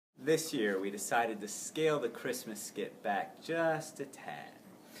this year we decided to scale the Christmas skit back just a tad.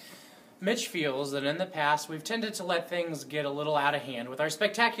 Mitch feels that in the past we've tended to let things get a little out of hand with our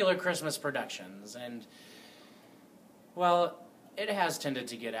spectacular Christmas productions, and, well, it has tended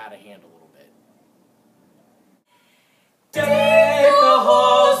to get out of hand a little bit. Deck the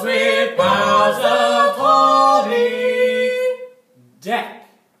halls with boughs of holly.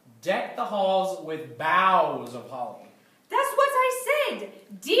 Deck the halls with boughs of holly. That's what I said.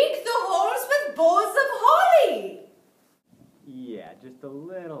 Deck the halls with boughs of holly. Yeah, just a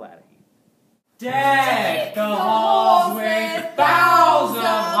little out of hand. Deck the halls with boughs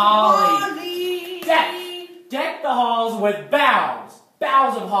of holly. Deck the halls with boughs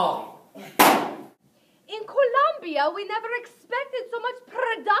of holly. In Colombia, we never expected so much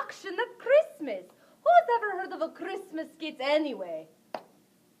production at Christmas. Who's ever heard of a Christmas skit anyway?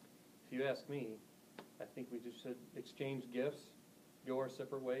 If you ask me, I think we just should exchange gifts, go our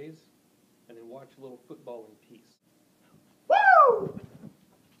separate ways, and then watch a little football in peace. Woo!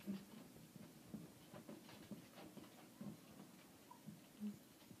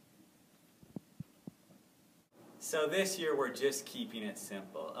 So this year we're just keeping it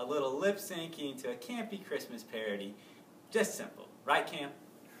simple. A little lip syncing to a campy Christmas parody. Just simple. Right, Cam?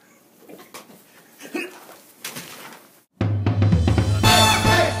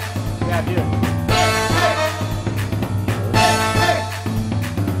 Yeah, dude.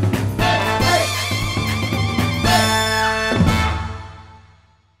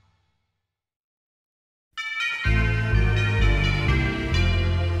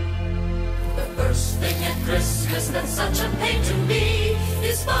 That's such a pain to me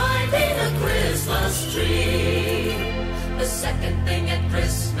is finding a Christmas tree. The second thing at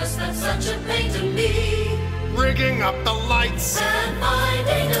Christmas that's such a pain to me, rigging up the lights and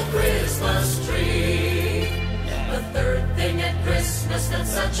finding a Christmas tree. The third thing at Christmas that's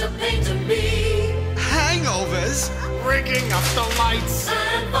such a pain to me, hangovers, rigging up the lights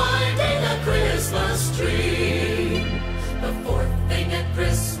and finding a Christmas tree. The fourth thing at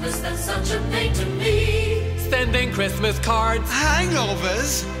Christmas that's such a pain to me, sending Christmas cards,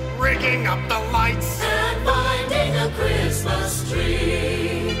 hangovers, rigging up the lights and finding a Christmas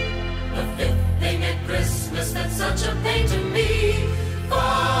tree. The fifth thing at Christmas that's such a pain to me,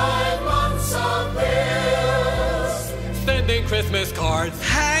 5 months of bills, sending Christmas cards,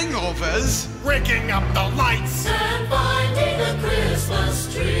 hangovers, rigging up the lights and finding a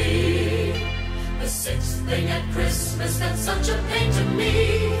Christmas tree. The sixth thing at Christmas that's such a pain to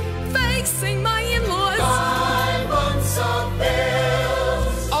me, facing my in-laws, 5 months of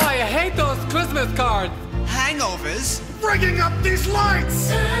bills. Oh, I hate those Christmas cards, hangovers, rigging up these lights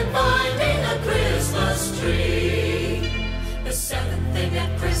and finding a Christmas tree. The seventh thing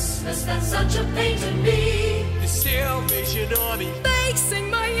at Christmas that's such a pain to me, the Salvation Army, facing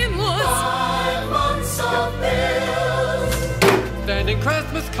my in-laws, 5 months of bills, sending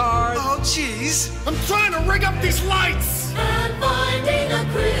Christmas cards. Oh jeez, I'm trying to rig up these lights and finding a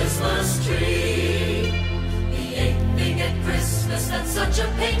Christmas tree. The eighth thing at Christmas that's such a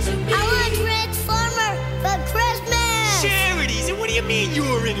pain to me, I want Transformer for Christmas! Charities, and what do you mean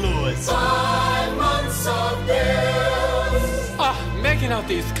your in-laws? 5 months of bills, Oh, making out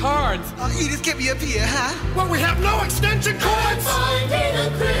these cards. Oh, Edith, get me up here, huh? Well, we have no extension cords! Finding a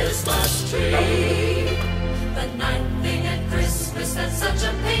Christmas tree. The ninth thing at Christmas that's such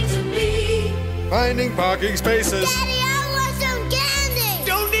a pain to me, Finding parking spaces Daddy, I want some candy!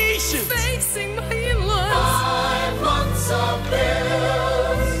 Donations! facing my in-laws, 5 months of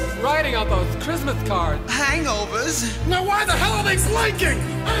bills, Writing out those Christmas cards. hangovers. Now why the hell are they blinking?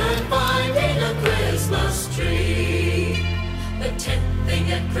 And finding a Christmas tree. The 10th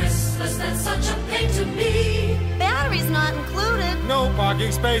thing at Christmas that's such a pain to me, Batteries not included. No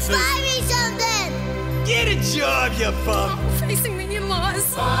parking spaces. Buy me something! Get a job, you bum! facing the in-laws,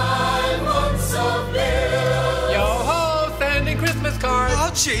 5 months of bills. Yo ho, sending Christmas cards.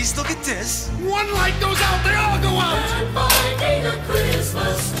 Oh jeez, look at this. One light goes out, they all go out. And finding a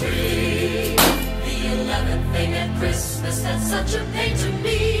Christmas tree. The 11th thing at Christmas that's such a pain to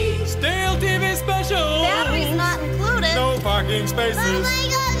me, Stale TV special. Batteries not included. No parking spaces. Mom, I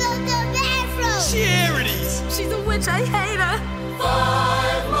gotta go to the bathroom! Charities! she's a witch, I hate her.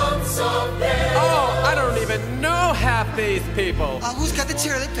 5 months of bills. Oh, I don't even know half these people. Who's got the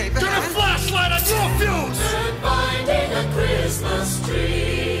toilet paper, Turn a huh? flashlight on your fuse. And finding a Christmas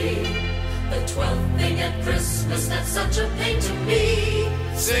tree. The 12th thing at Christmas that's such a pain to me,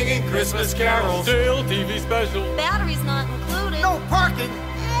 Singing Christmas carols. Stale TV special. Batteries not included. No parking.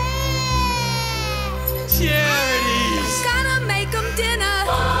 Charities! Gotta make them dinner.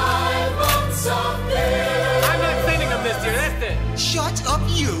 5 months of bills. I'm not sending them this year, that's it. Shut up,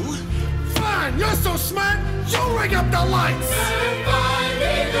 you. Fine, you're so smart, you ring up the lights.